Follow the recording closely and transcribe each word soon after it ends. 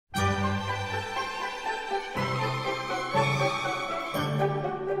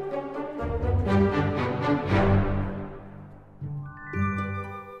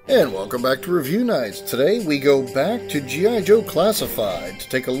And welcome back to Review Nights. Today we go back to G.I. Joe Classified to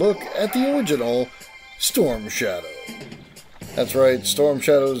take a look at the original Storm Shadow. That's right, Storm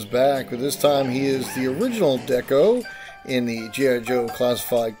Shadow's back, but this time he is the original Deco in the G.I. Joe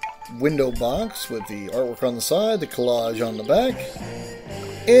Classified window box with the artwork on the side, the collage on the back,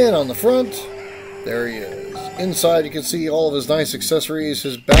 and on the front, there he is. Inside you can see all of his nice accessories,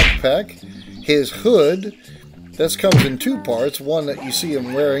 his backpack, his hood. This comes in two parts, one that you see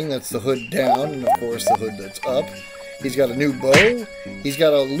him wearing, that's the hood down, and of course the hood that's up. He's got a new bow, he's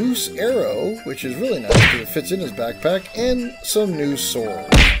got a loose arrow, which is really nice because it fits in his backpack, and some new swords.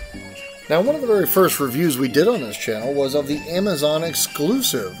 Now, one of the very first reviews we did on this channel was of the Amazon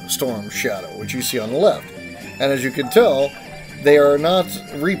exclusive Storm Shadow, which you see on the left. And as you can tell, they are not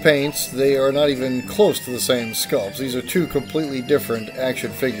repaints, they are not even close to the same sculpts. These are two completely different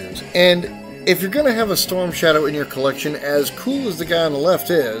action figures. And if you're going to have a Storm Shadow in your collection, as cool as the guy on the left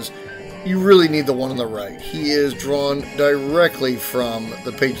is, you really need the one on the right. He is drawn directly from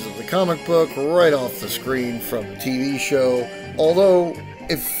the pages of the comic book, right off the screen from the TV show. Although,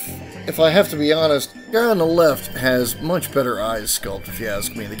 if I have to be honest, the guy on the left has much better eyes sculpt, if you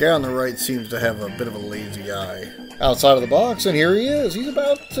ask me. The guy on the right seems to have a bit of a lazy eye. Outside of the box, and here he is. He's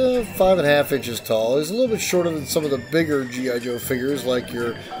about 5.5 inches tall. He's a little bit shorter than some of the bigger G.I. Joe figures, like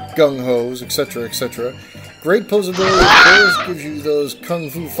your Gung-Hos, etc., etc. Great posability, of course, gives you those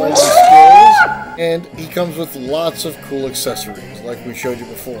kung fu fighting skills, and he comes with lots of cool accessories, like we showed you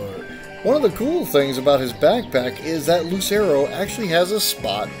before. One of the cool things about his backpack is that loose arrow actually has a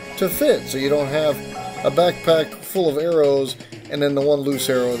spot to fit, so you don't have a backpack full of arrows and then the one loose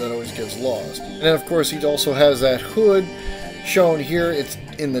arrow that always gets lost. And then of course he also has that hood shown here. It's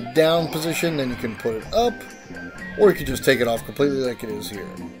in the down position, then you can put it up, or you can just take it off completely like it is here.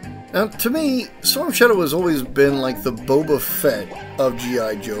 Now, to me, Storm Shadow has always been like the Boba Fett of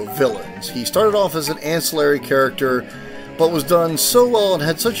G.I. Joe villains. He started off as an ancillary character, but was done so well and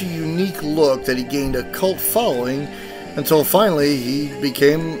had such a unique look that he gained a cult following until finally he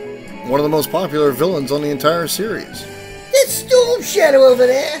became one of the most popular villains on the entire series. That's Storm Shadow over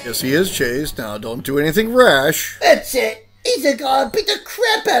there. Yes, he is, Chase. Now, don't do anything rash. That's it. He's the guy who beat the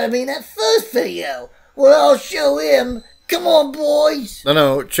crap out of me in that first video. Well, I'll show him. Come on, boys.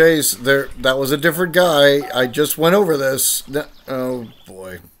 No, Chase, that was a different guy. I just went over this. Oh,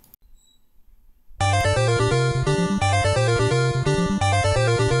 boy.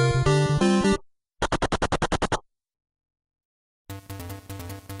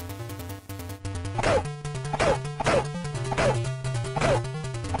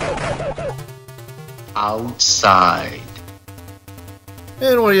 Outside.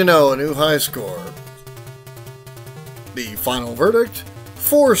 And what do you know, a new high score. The final verdict,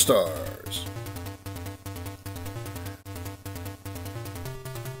 4 stars.